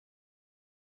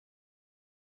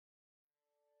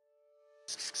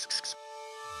Hi,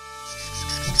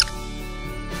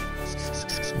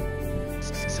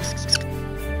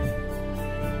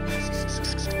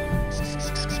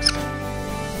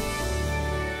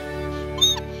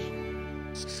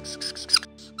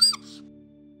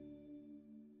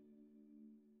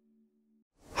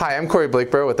 I'm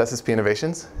Blakeborough with SSP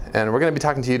Innovations, and we're going to be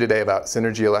talking to you today about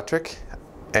SynerGEE Electric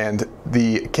and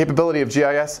the capability of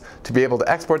GIS to be able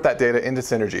to export that data into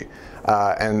SynerGEE.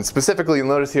 And specifically, you'll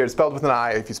notice here it's spelled with an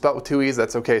I. If you spell it with two E's,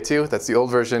 that's okay too. That's the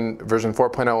old version. Version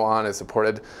 4.0 on is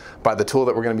supported by the tool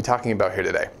that we're going to be talking about here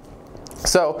today.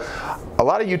 So, a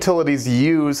lot of utilities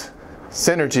use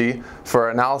SynerGEE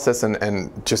for analysis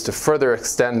and just to further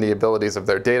extend the abilities of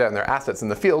their data and their assets in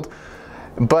the field.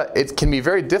 But it can be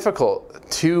very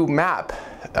difficult to map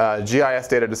GIS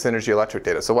data to SynerGEE Electric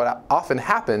data. So what often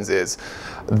happens is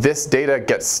this data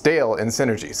gets stale in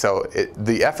SynerGEE. So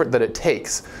the effort that it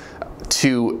takes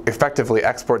to effectively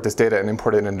export this data and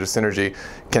import it into SynerGEE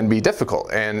can be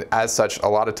difficult. And as such, a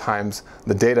lot of times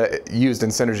the data used in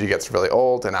SynerGEE gets really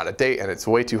old and out of date, and it's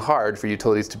way too hard for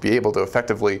utilities to be able to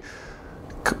effectively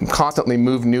constantly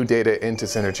move new data into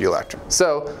SynerGEE Electric.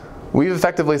 So we've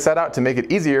effectively set out to make it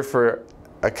easier for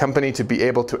a company to be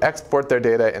able to export their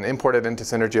data and import it into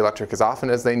SynerGEE Electric as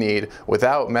often as they need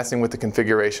without messing with the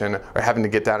configuration or having to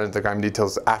get down into the grimy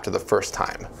details after the first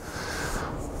time.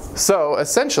 So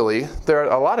essentially, there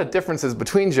are a lot of differences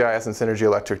between GIS and SynerGEE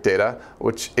Electric data,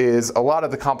 which is a lot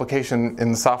of the complication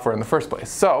in the software in the first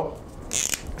place. So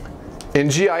in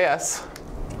GIS,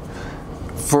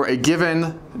 for a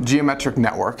given geometric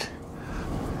network,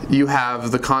 you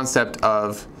have the concept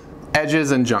of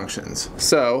edges and junctions.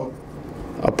 So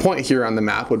a point here on the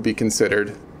map would be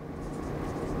considered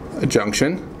a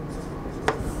junction.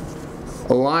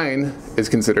 A line is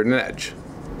considered an edge.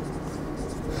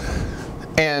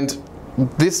 And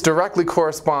this directly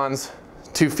corresponds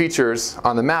to features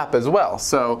on the map as well.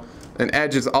 So an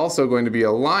edge is also going to be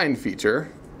a line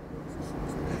feature.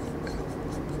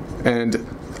 And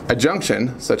a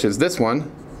junction, such as this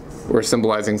one, we're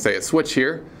symbolizing, say, a switch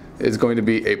here, is going to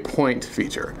be a point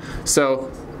feature.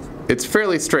 So it's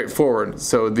fairly straightforward.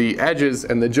 So the edges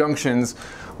and the junctions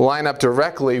line up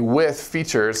directly with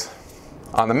features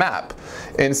on the map.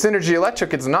 In SynerGEE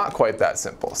Electric, it's not quite that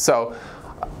simple. So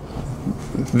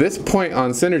this point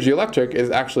on SynerGEE Electric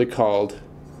is actually called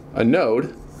a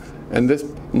node, and this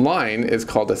line is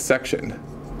called a section.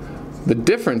 The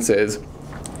difference is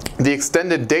the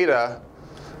extended data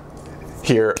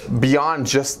here, beyond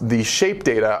just the shape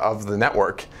data of the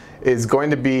network, is going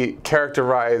to be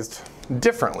characterized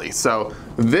differently. So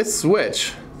this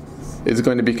switch is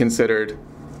going to be considered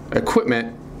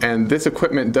equipment, and this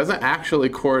equipment doesn't actually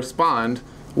correspond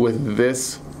with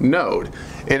this node.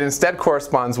 It instead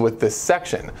corresponds with this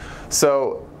section.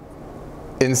 So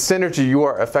in SynerGEE, you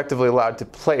are effectively allowed to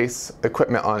place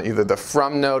equipment on either the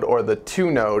from node or the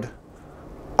to node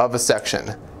of a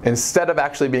section instead of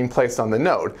actually being placed on the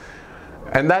node.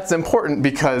 And that's important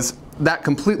because that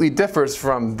completely differs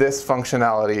from this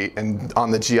functionality on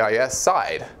the GIS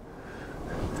side.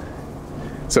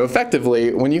 So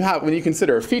effectively, when you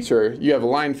consider a feature, you have a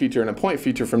line feature and a point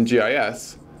feature from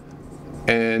GIS,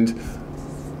 and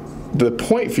the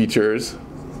point features,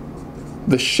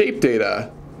 the shape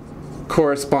data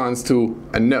corresponds to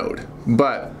a node,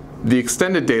 but the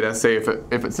extended data, say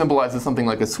if it symbolizes something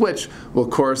like a switch, will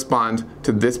correspond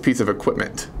to this piece of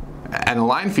equipment. And a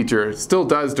line feature still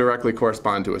does directly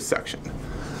correspond to a section.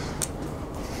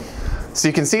 So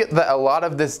you can see that a lot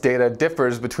of this data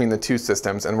differs between the two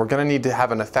systems, and we're going to need to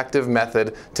have an effective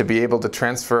method to be able to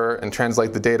transfer and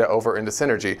translate the data over into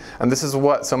SynerGEE. And this is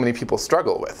what so many people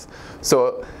struggle with.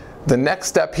 So the next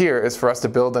step here is for us to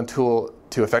build a tool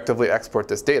to effectively export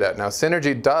this data. Now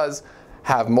SynerGEE does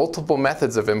have multiple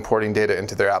methods of importing data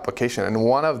into their application, and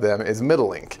one of them is middle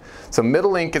link. So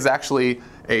middle link is actually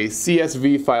a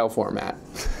CSV file format.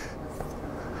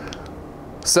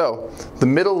 So the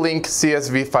middle link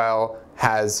CSV file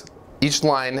has each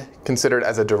line considered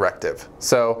as a directive.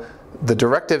 So the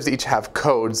directives each have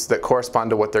codes that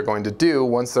correspond to what they're going to do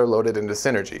once they're loaded into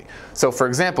SynerGEE. So for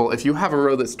example, if you have a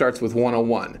row that starts with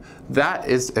 101, that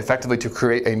is effectively to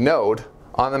create a node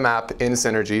on the map in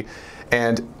SynerGEE,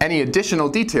 and any additional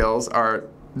details are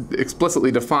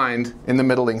explicitly defined in the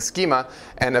middle link schema.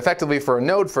 And effectively for a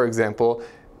node, for example,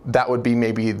 that would be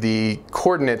maybe the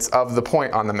coordinates of the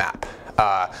point on the map.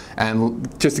 And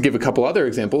just to give a couple other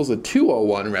examples, a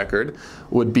 201 record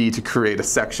would be to create a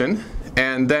section.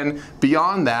 And then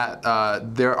beyond that,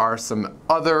 there are some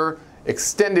other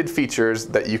extended features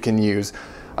that you can use.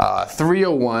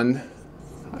 301,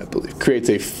 I believe, creates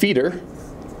a feeder.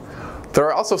 There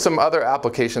are also some other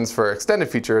applications for extended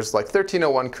features, like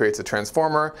 1301 creates a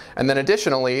transformer, and then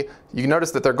additionally, you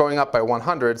notice that they're going up by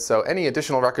 100, so any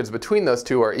additional records between those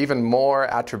two are even more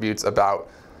attributes about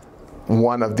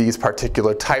one of these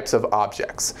particular types of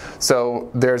objects.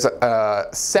 So there's a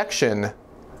section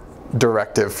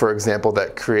directive, for example,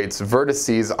 that creates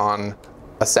vertices on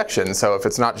a section. So if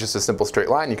it's not just a simple straight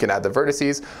line, you can add the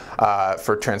vertices.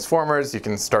 For transformers, you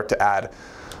can start to add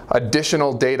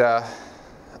additional data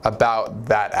about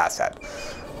that asset.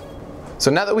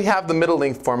 So now that we have the middle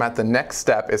link format, the next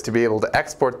step is to be able to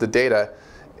export the data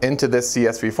into this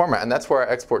CSV format, and that's where our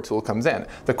export tool comes in.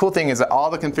 The cool thing is that all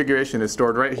the configuration is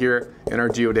stored right here in our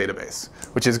geodatabase,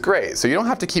 which is great. So you don't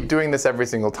have to keep doing this every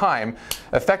single time.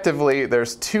 Effectively,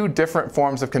 there's two different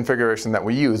forms of configuration that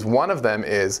we use. One of them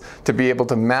is to be able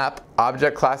to map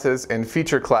object classes and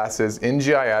feature classes in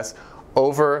GIS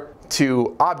over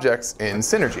to objects in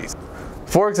SynerGEE.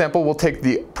 For example, we'll take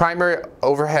the primary,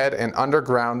 overhead, and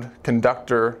underground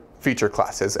conductor feature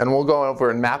classes, and we'll go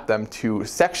over and map them to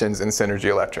sections in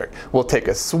SynerGEE Electric. We'll take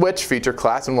a switch feature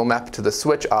class and we'll map it to the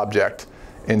switch object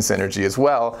in SynerGEE as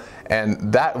well,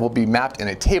 and that will be mapped in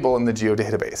a table in the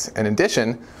geodatabase. In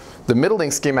addition, the middle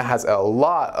link schema has a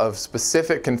lot of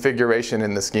specific configuration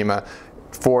in the schema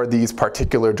for these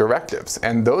particular directives,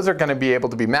 and those are going to be able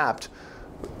to be mapped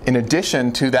in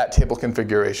addition to that table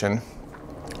configuration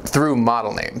through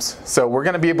model names. So we're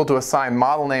going to be able to assign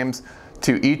model names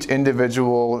to each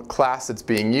individual class that's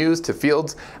being used, to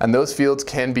fields, and those fields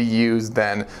can be used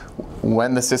then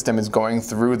when the system is going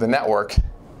through the network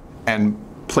and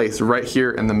placed right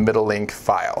here in the middle link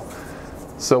file.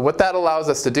 So what that allows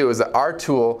us to do is that our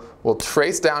tool will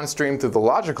trace downstream through the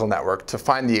logical network to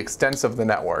find the extents of the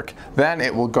network. Then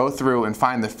it will go through and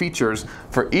find the features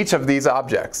for each of these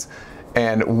objects.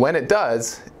 And when it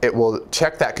does, it will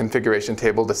check that configuration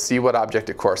table to see what object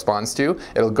it corresponds to.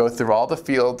 It'll go through all the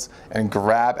fields and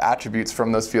grab attributes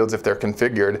from those fields if they're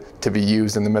configured to be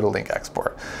used in the middle link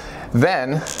export.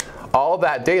 Then all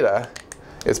that data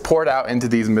is poured out into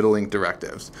these middle link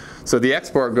directives. So the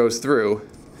export goes through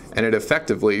and it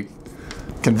effectively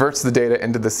converts the data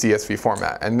into the CSV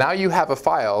format. And now you have a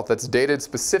file that's dated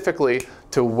specifically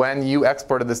to when you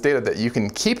exported this data that you can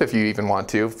keep if you even want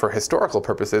to for historical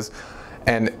purposes.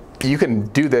 And you can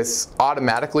do this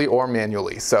automatically or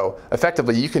manually. So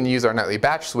effectively, you can use our Nightly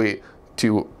Batch suite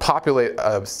to populate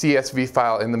a CSV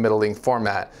file in the middle link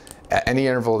format at any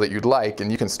interval that you'd like,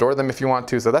 and you can store them if you want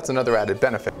to. So that's another added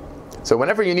benefit. So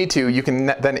whenever you need to, you can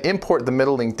then import the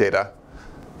middle link data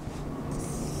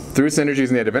through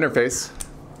SynerGEE's native interface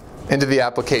into the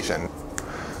application.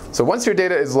 So once your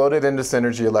data is loaded into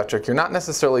SynerGEE Electric, you're not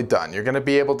necessarily done. You're going to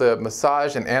be able to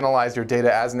massage and analyze your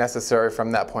data as necessary from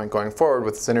that point going forward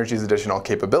with SynerGEE's additional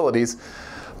capabilities.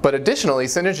 But additionally,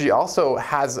 SynerGEE also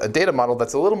has a data model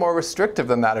that's a little more restrictive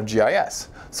than that of GIS.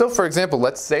 So for example,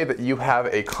 let's say that you have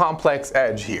a complex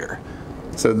edge here.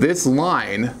 So this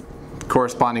line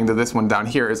corresponding to this one down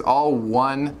here is all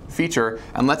one feature,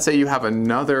 and let's say you have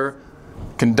another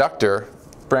conductor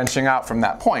branching out from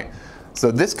that point. So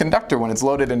this conductor, when it's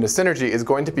loaded into SynerGEE, is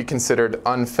going to be considered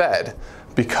unfed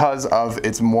because of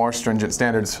its more stringent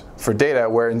standards for data,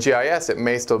 where in GIS it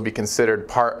may still be considered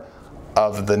part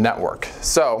of the network.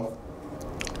 So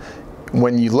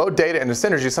when you load data into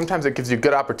SynerGEE, sometimes it gives you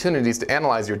good opportunities to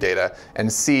analyze your data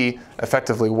and see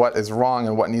effectively what is wrong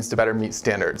and what needs to better meet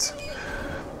standards.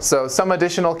 So some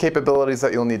additional capabilities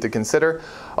that you'll need to consider.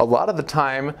 A lot of the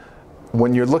time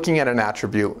when you're looking at an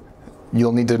attribute,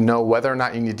 you'll need to know whether or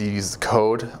not you need to use the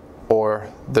code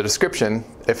or the description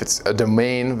if it's a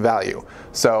domain value.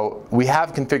 So we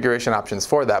have configuration options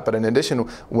for that, but in addition,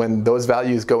 when those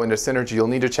values go into SynerGEE, you'll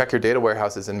need to check your data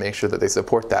warehouses and make sure that they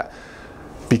support that,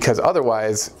 because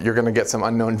otherwise you're going to get some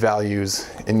unknown values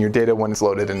in your data when it's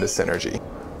loaded into SynerGEE.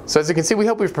 So as you can see, we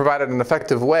hope we've provided an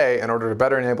effective way in order to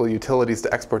better enable utilities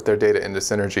to export their data into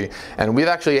SynerGEE. And we've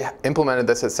actually implemented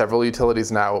this at several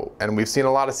utilities now, and we've seen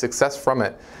a lot of success from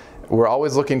it. We're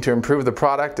always looking to improve the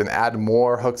product and add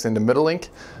more hooks into middle link.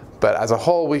 But as a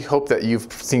whole, we hope that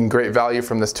you've seen great value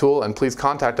from this tool, and please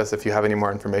contact us if you have any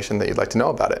more information that you'd like to know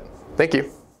about it. Thank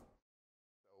you.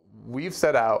 We've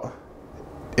set out,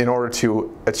 in order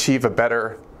to achieve a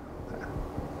better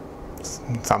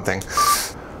something.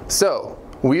 So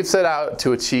we've set out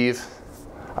to achieve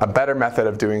a better method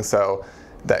of doing so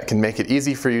that can make it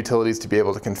easy for utilities to be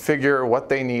able to configure what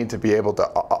they need to be able to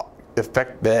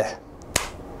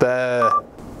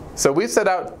So we've set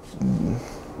out,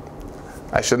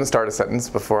 I shouldn't start a sentence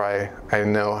before I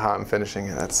know how I'm finishing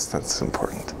it. That's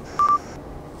important.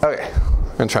 Okay,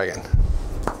 I'm gonna try again.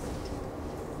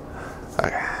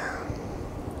 Okay.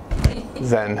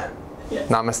 Zen. Yes.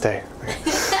 Namaste.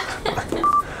 Okay.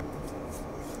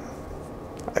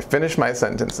 I finish my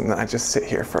sentence and then I just sit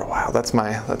here for a while. That's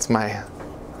my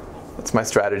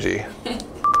strategy.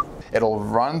 It'll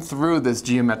run through this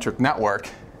geometric network.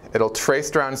 It'll trace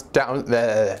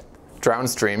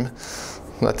downstream.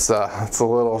 That's a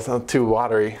little too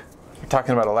watery. We're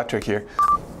talking about electric here.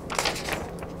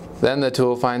 Then the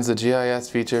tool finds the GIS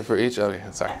feature for each. Okay,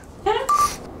 sorry.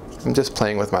 I'm just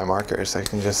playing with my markers. I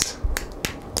can just.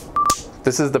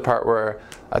 This is the part where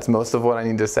that's most of what I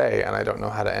need to say, and I don't know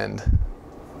how to end.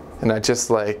 And I just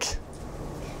like,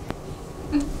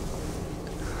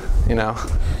 you know,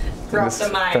 drop the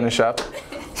mic. Finish up.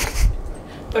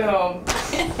 Boom.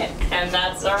 And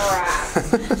that's a wrap.